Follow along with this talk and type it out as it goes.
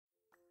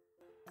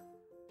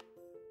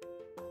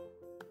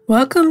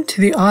Welcome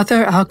to the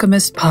Author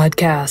Alchemist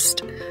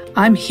podcast.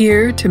 I'm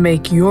here to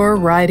make your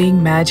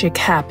writing magic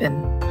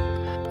happen.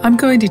 I'm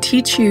going to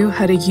teach you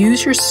how to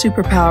use your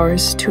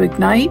superpowers to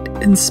ignite,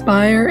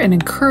 inspire, and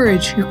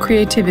encourage your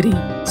creativity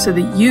so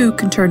that you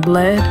can turn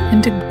lead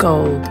into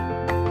gold.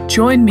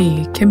 Join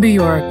me, Kimber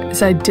York,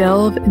 as I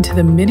delve into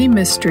the many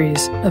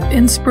mysteries of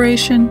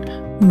inspiration,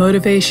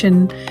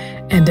 motivation,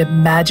 and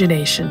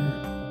imagination.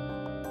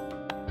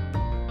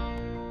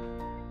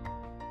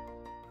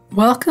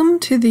 Welcome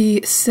to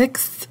the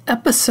 6th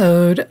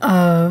episode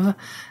of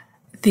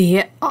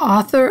the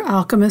Author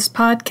Alchemist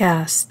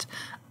podcast.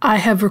 I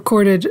have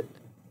recorded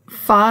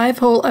 5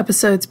 whole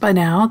episodes by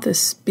now,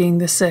 this being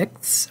the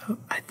 6th, so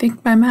I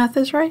think my math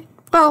is right.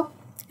 Well,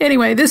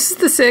 anyway, this is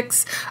the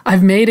 6th.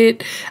 I've made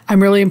it.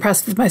 I'm really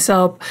impressed with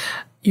myself.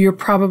 You're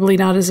probably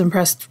not as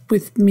impressed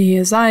with me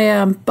as I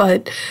am,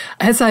 but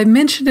as I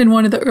mentioned in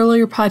one of the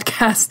earlier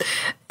podcasts,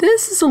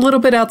 this is a little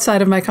bit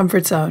outside of my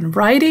comfort zone.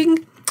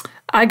 Writing,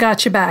 I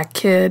got you back,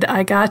 kid.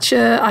 I got you.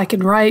 I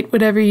can write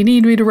whatever you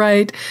need me to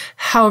write,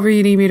 however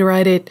you need me to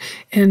write it,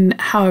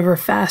 and however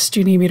fast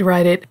you need me to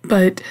write it.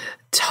 But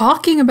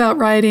talking about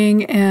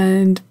writing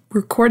and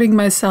recording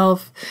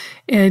myself,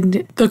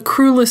 and the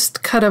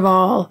cruelest cut of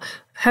all,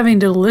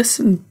 having to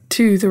listen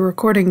to the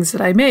recordings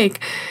that I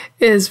make,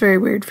 is very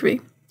weird for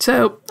me.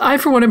 So I,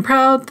 for one, am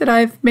proud that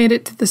I've made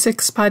it to the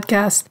 6th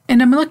podcast,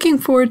 and I'm looking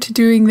forward to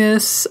doing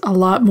this a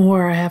lot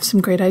more. I have some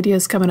great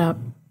ideas coming up.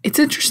 It's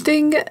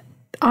interesting,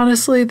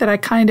 honestly, that I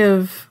kind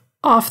of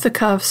off the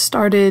cuff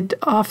started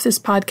off this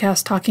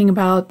podcast talking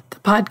about the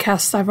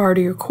podcasts I've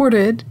already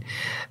recorded,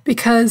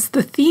 because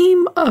the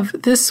theme of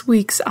this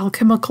week's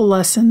alchemical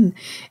lesson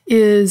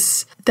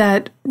is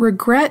that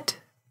regret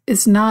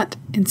is not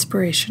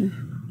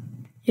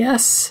inspiration.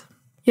 Yes,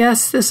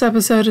 this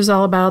episode is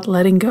all about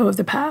letting go of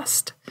the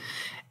past.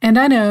 And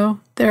I know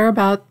there are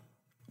about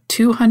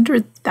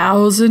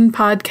 200,000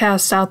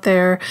 podcasts out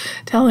there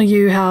telling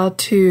you how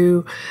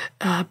to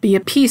be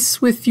at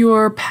peace with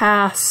your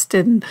past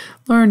and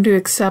learn to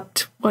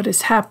accept what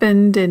has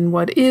happened and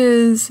what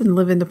is and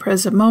live in the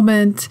present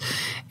moment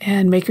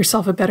and make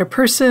yourself a better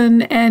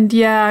person. And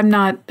yeah, I'm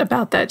not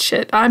about that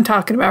shit. I'm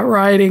talking about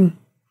writing.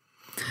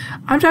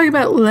 I'm talking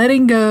about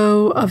letting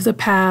go of the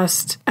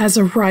past as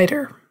a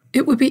writer.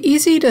 It would be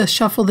easy to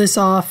shuffle this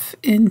off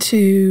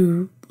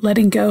into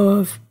letting go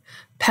of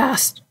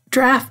past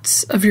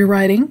drafts of your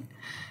writing,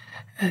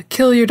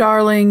 kill your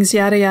darlings,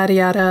 yada, yada,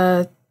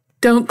 yada.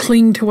 Don't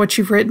cling to what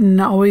you've written.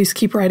 Always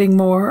keep writing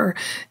more.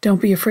 Don't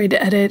be afraid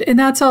to edit. And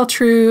that's all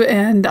true.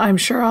 And I'm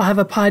sure I'll have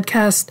a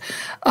podcast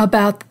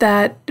about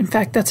that. In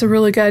fact, that's a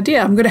really good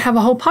idea. I'm going to have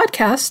a whole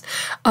podcast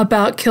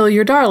about kill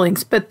your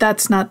darlings, but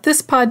that's not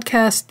this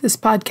podcast. This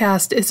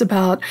podcast is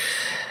about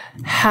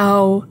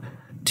how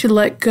to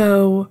let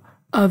go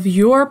of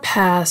your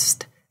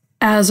past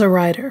as a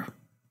writer,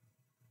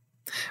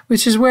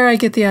 which is where I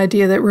get the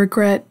idea that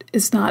regret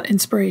is not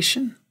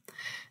inspiration.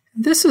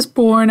 This is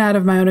born out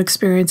of my own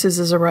experiences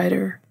as a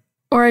writer.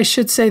 Or I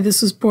should say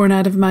this was born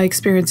out of my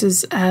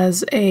experiences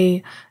as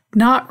a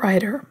not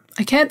writer.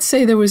 I can't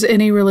say there was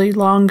any really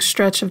long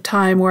stretch of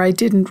time where I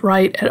didn't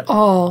write at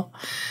all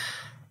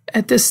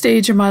at this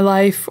stage of my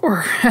life,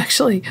 or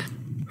actually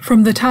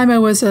from the time I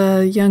was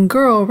a young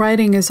girl,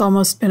 writing has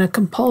almost been a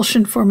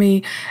compulsion for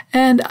me.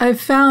 And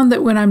I've found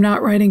that when I'm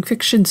not writing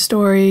fiction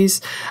stories,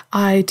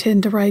 I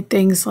tend to write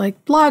things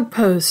like blog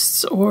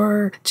posts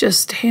or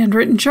just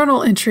handwritten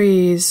journal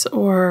entries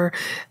or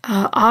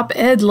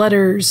op-ed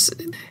letters.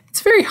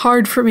 It's very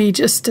hard for me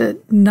just to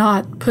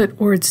not put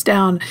words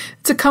down.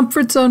 It's a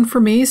comfort zone for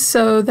me,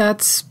 so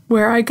that's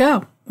where I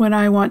go when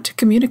I want to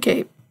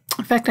communicate.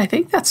 In fact, I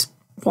think that's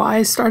why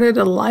I started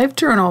a live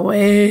journal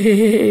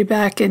way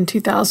back in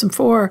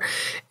 2004.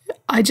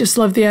 I just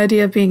love the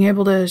idea of being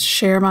able to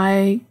share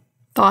my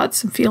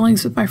thoughts and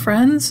feelings with my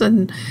friends,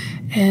 and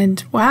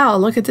wow,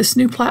 look at this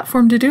new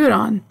platform to do it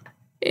on.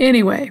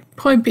 Anyway,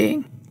 point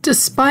being,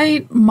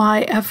 despite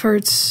my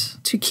efforts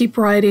to keep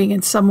writing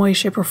in some way,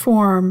 shape, or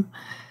form,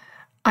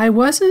 I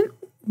wasn't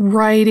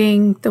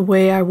writing the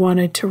way I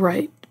wanted to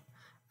write.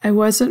 I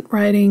wasn't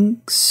writing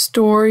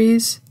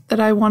stories that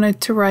I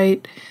wanted to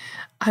write.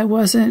 I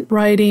wasn't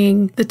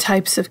writing the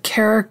types of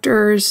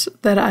characters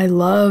that I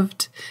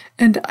loved,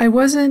 and I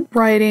wasn't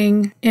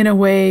writing in a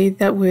way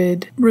that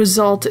would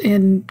result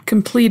in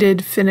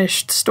completed,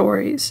 finished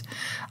stories.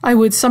 I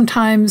would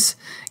sometimes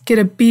get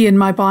a bee in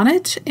my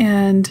bonnet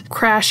and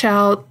crash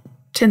out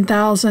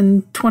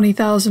 10,000,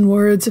 20,000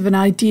 words of an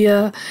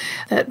idea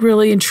that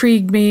really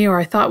intrigued me, or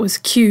I thought was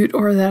cute,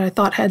 or that I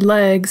thought had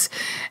legs,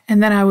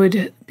 and then I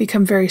would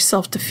become very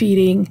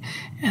self-defeating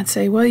and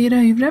say, well, you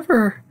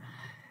never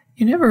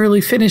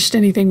really finished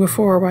anything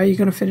before. Why are you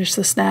going to finish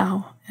this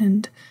now?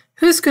 And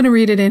who's going to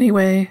read it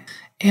anyway?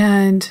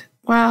 And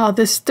wow,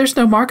 there's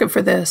no market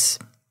for this.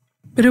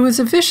 But it was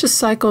a vicious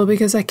cycle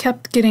because I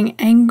kept getting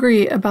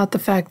angry about the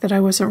fact that I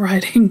wasn't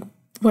writing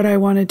what I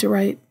wanted to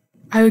write.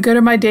 I would go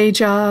to my day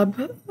job,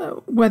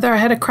 whether I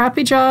had a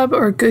crappy job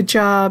or a good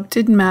job,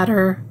 didn't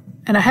matter.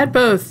 And I had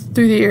both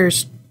through the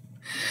years.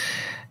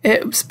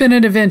 It's been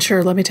an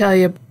adventure, let me tell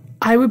you.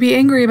 I would be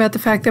angry about the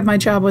fact that my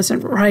job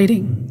wasn't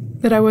writing,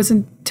 that I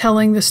wasn't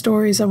telling the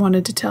stories I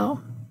wanted to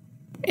tell.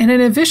 And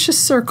in a vicious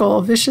circle,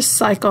 a vicious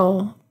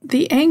cycle,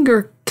 the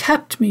anger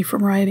kept me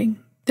from writing.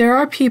 There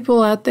are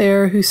people out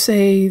there who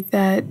say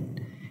that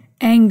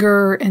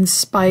anger and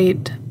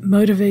spite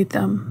motivate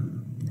them.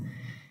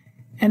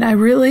 And I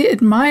really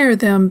admire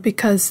them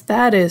because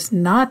that is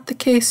not the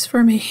case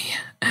for me.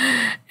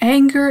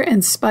 Anger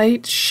and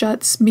spite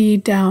shuts me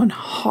down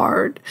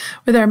hard.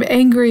 Whether I'm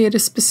angry at a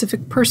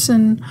specific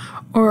person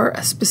or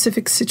a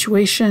specific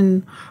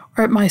situation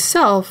or at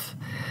myself,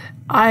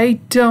 I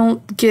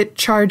don't get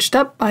charged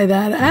up by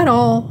that at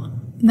all,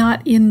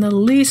 not in the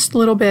least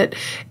little bit.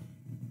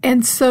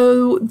 And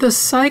so the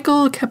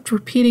cycle kept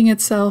repeating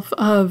itself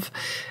of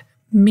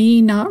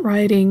me not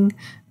writing,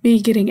 me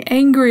getting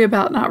angry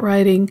about not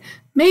writing,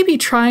 maybe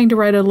trying to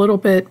write a little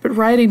bit, but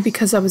writing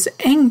because I was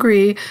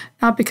angry,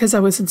 not because I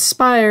was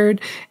inspired,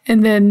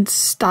 and then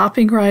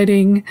stopping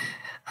writing.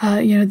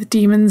 The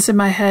demons in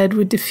my head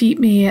would defeat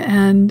me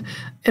and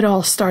it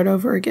all start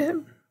over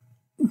again.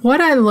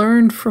 What I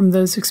learned from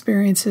those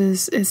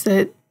experiences is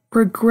that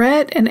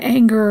regret and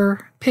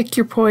anger, pick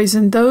your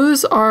poison,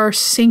 those are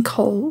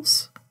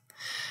sinkholes.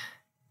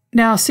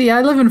 Now, see,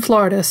 I live in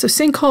Florida, so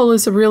sinkhole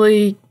is a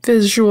really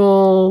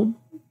visual,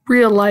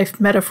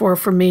 real-life metaphor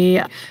for me.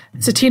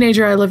 As a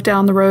teenager, I lived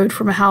down the road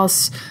from a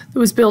house that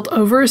was built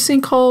over a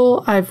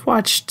sinkhole. I've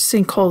watched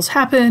sinkholes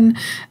happen.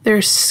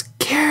 They're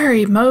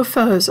scary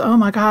mofos. Oh,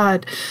 my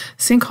God.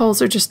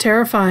 Sinkholes are just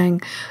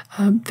terrifying.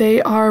 They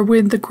are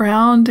when the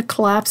ground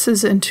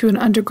collapses into an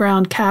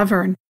underground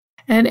cavern,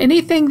 and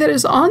anything that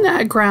is on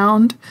that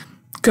ground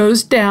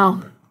goes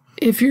down.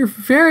 If you're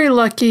very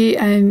lucky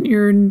and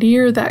you're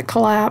near that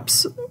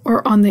collapse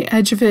or on the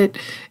edge of it,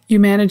 you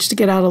manage to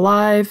get out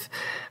alive,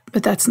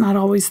 but that's not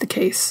always the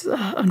case.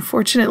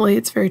 Unfortunately,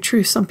 it's very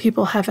true. Some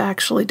people have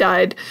actually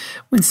died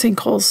when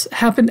sinkholes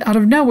happened out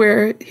of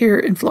nowhere here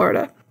in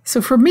Florida.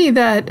 So for me,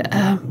 that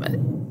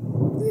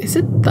is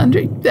it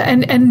thunder?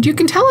 And you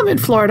can tell I'm in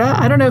Florida.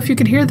 I don't know if you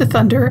can hear the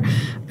thunder,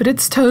 but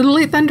it's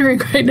totally thundering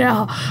right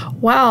now.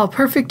 Wow,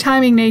 perfect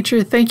timing,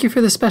 nature. Thank you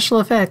for the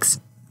special effects.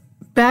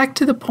 Back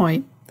to the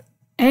point.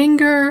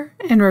 Anger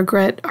and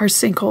regret are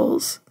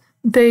sinkholes.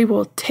 They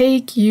will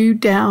take you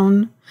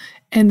down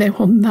and they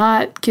will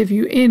not give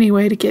you any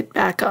way to get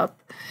back up.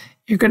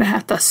 You're going to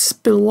have to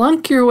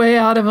spelunk your way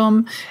out of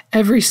them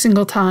every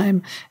single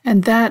time.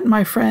 And that,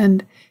 my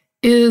friend,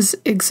 is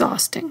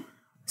exhausting.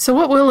 So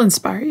what will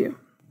inspire you?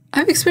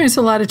 I've experienced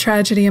a lot of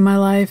tragedy in my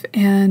life,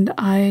 and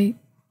I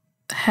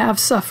have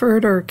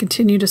suffered or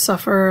continue to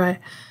suffer. I'm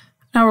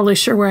not really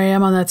sure where I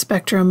am on that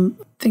spectrum.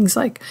 Things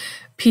like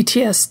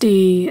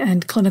PTSD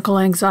and clinical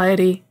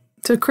anxiety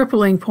to a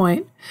crippling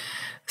point.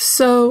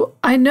 So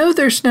I know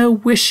there's no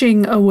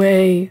wishing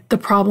away the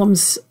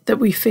problems that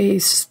we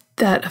face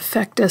that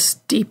affect us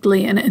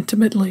deeply and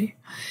intimately.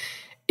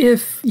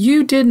 If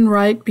you didn't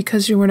write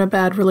because you were in a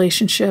bad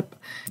relationship,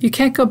 you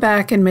can't go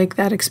back and make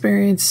that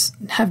experience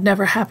have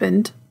never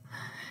happened.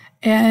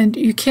 And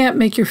you can't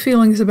make your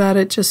feelings about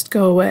it just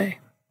go away.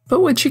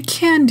 But what you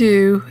can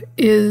do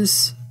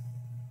is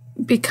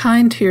be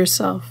kind to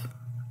yourself.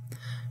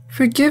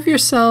 Forgive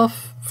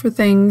yourself for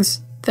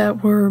things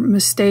that were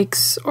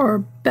mistakes or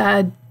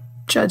bad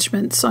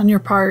judgments on your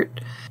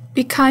part.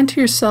 Be kind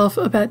to yourself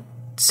about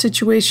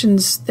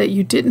situations that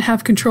you didn't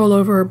have control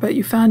over, but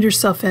you found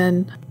yourself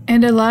in,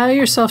 and allow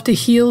yourself to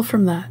heal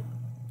from that.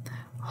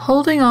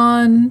 Holding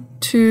on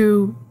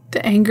to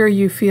the anger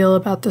you feel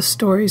about the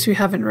stories you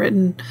haven't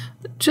written,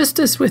 just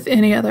as with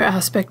any other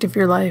aspect of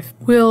your life,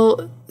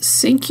 will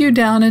sink you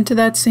down into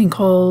that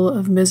sinkhole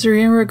of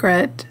misery and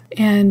regret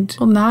and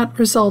will not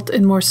result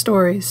in more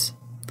stories.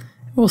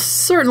 It will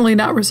certainly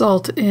not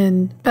result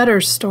in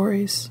better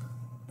stories.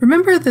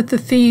 Remember that the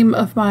theme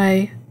of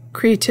my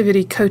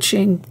creativity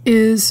coaching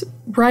is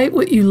write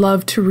what you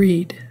love to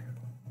read.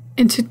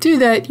 And to do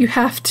that, you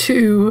have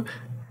to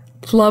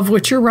love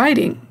what you're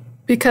writing,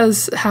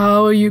 because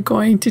how are you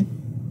going to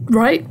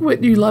write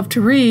what you love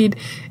to read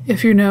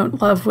if you don't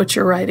love what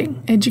you're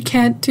writing? And you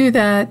can't do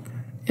that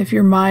if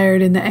you're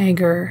mired in the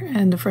anger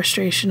and the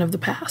frustration of the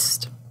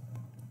past.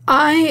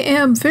 I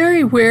am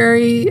very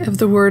wary of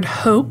the word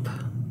hope.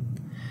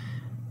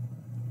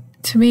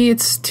 To me,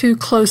 it's too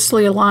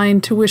closely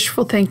aligned to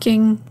wishful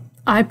thinking.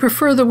 I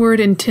prefer the word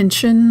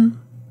intention.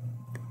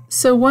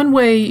 So one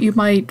way you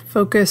might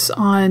focus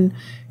on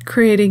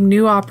creating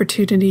new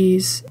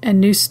opportunities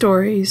and new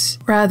stories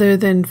rather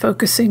than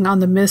focusing on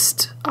the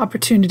missed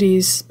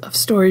opportunities of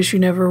stories you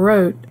never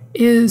wrote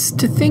is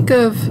to think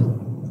of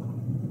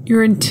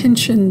your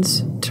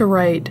intentions to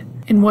write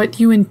and what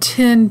you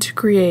intend to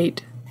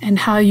create and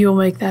how you'll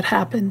make that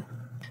happen.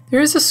 There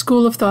is a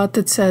school of thought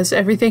that says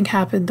everything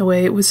happened the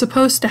way it was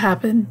supposed to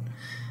happen,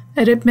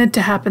 and it meant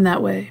to happen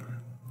that way.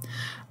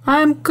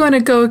 I'm going to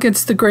go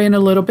against the grain a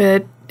little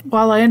bit.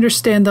 While I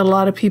understand that a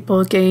lot of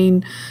people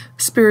gain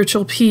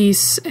spiritual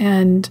peace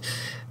and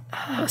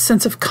a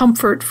sense of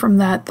comfort from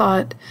that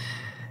thought,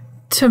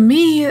 to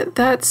me,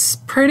 that's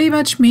pretty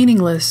much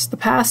meaningless. The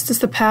past is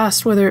the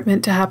past, whether it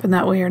meant to happen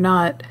that way or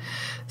not.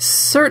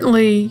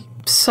 Certainly,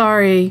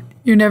 sorry,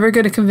 you're never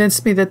going to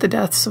convince me that the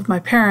deaths of my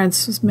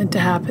parents was meant to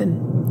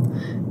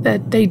happen,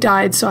 that they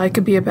died so I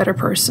could be a better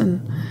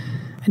person.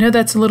 I know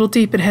that's a little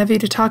deep and heavy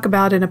to talk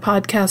about in a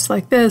podcast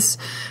like this,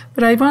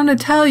 but I want to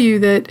tell you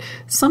that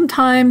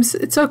sometimes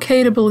it's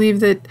okay to believe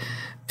that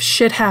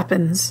shit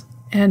happens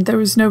and there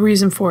was no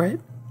reason for it.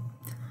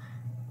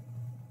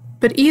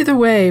 But either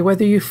way,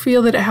 whether you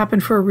feel that it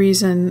happened for a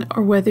reason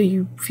or whether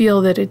you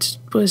feel that it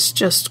was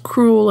just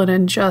cruel and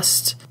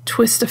unjust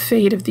twist of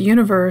fate of the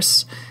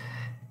universe,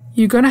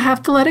 you're going to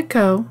have to let it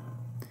go,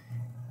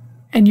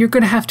 and you're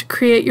going to have to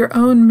create your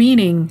own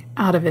meaning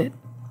out of it.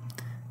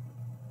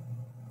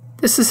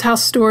 This is how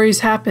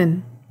stories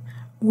happen.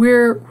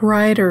 We're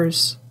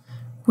writers.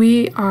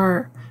 We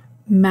are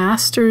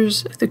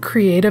masters of the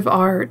creative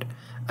art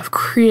of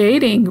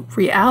creating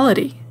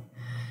reality.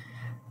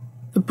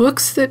 The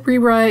books that we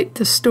write,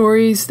 the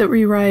stories that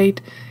we write,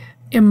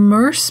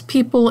 immerse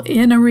people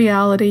in a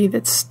reality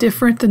that's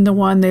different than the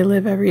one they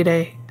live every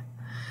day.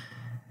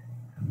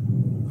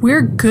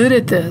 We're good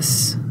at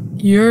this.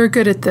 You're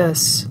good at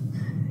this.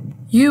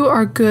 You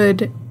are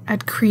good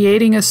at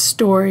creating a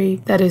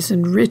story that is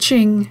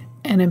enriching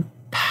and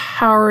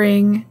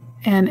empowering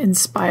and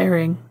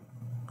inspiring.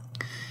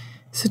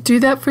 So do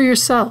that for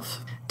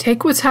yourself.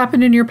 Take what's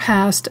happened in your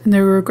past and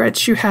the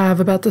regrets you have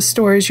about the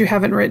stories you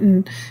haven't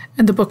written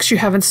and the books you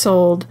haven't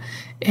sold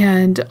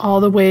and all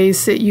the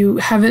ways that you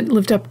haven't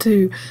lived up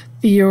to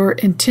your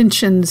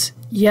intentions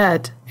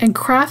yet, and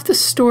craft a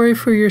story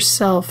for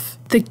yourself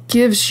that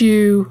gives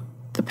you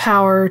the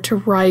power to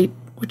write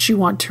what you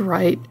want to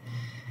write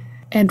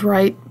and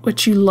write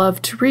what you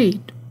love to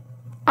read.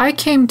 I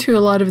came to a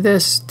lot of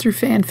this through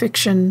fan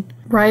fiction,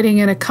 writing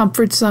in a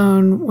comfort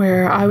zone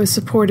where I was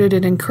supported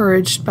and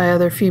encouraged by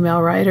other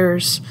female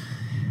writers,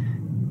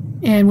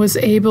 and was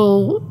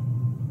able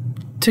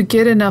to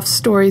get enough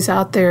stories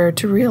out there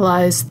to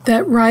realize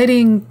that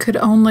writing could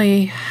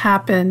only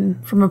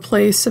happen from a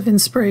place of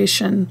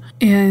inspiration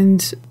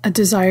and a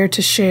desire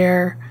to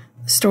share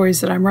the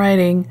stories that I'm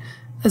writing,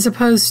 as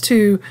opposed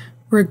to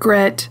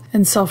regret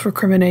and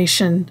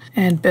self-recrimination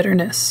and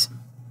bitterness.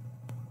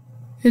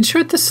 In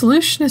short, the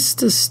solution is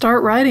to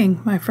start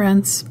writing, my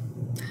friends.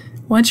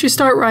 Once you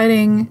start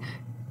writing,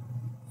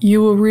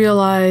 you will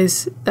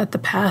realize that the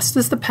past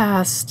is the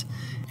past,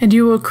 and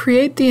you will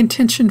create the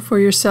intention for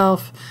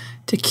yourself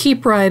to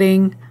keep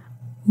writing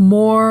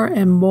more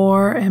and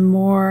more and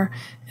more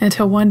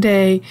until one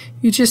day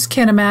you just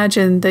can't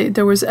imagine that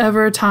there was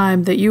ever a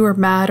time that you were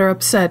mad or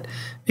upset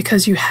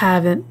because you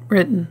haven't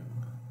written.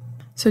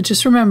 So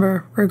just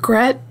remember,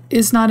 regret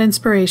is not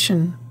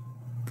inspiration.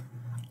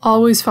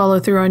 Always follow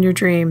through on your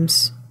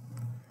dreams.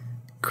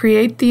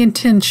 Create the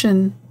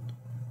intention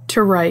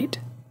to write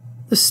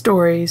the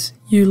stories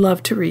you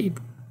love to read.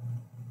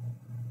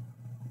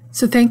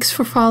 So thanks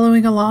for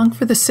following along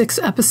for the 6th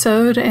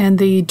episode and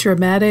the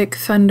dramatic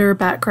thunder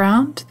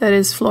background that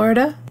is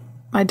Florida.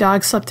 My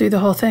dog slept through the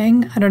whole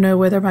thing. I don't know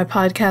whether my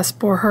podcast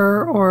bore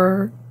her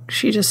or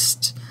she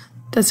just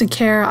doesn't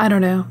care. I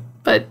don't know.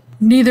 But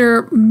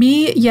neither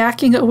me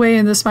yakking away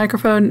in this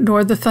microphone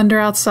nor the thunder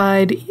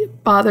outside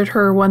bothered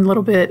her one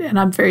little bit, and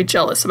I'm very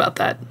jealous about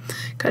that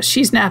because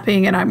she's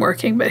napping and I'm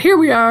working. But here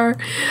we are.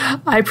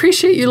 I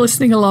appreciate you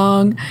listening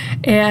along,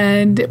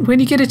 and when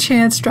you get a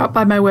chance, drop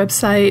by my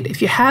website.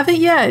 If you haven't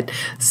yet,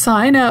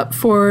 sign up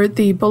for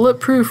the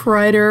Bulletproof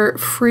Writer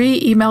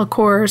free email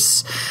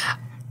course.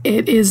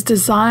 It is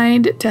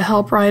designed to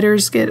help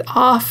writers get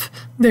off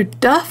their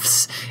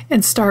duffs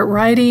and start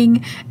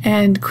writing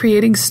and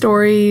creating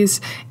stories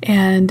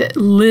and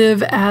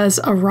live as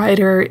a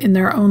writer in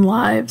their own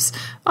lives.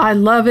 I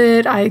love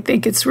it. I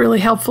think it's really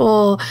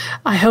helpful.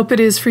 I hope it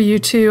is for you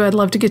too. I'd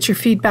love to get your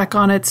feedback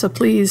on it. So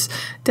please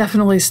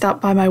definitely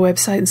stop by my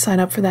website and sign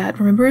up for that.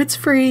 Remember, it's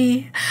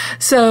free.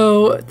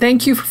 So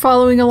thank you for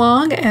following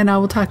along, and I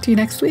will talk to you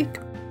next week.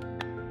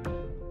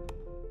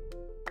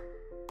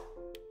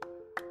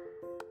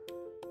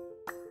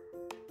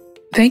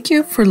 Thank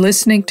you for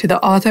listening to the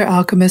Author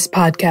Alchemist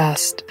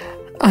podcast.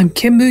 I'm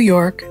Kim Boo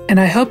York, and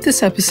I hope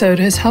this episode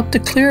has helped to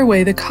clear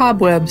away the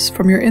cobwebs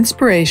from your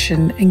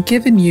inspiration and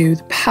given you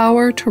the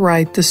power to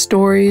write the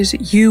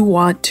stories you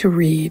want to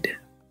read.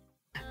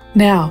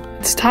 Now,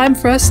 it's time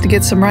for us to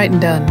get some writing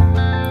done.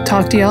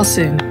 Talk to y'all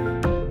soon.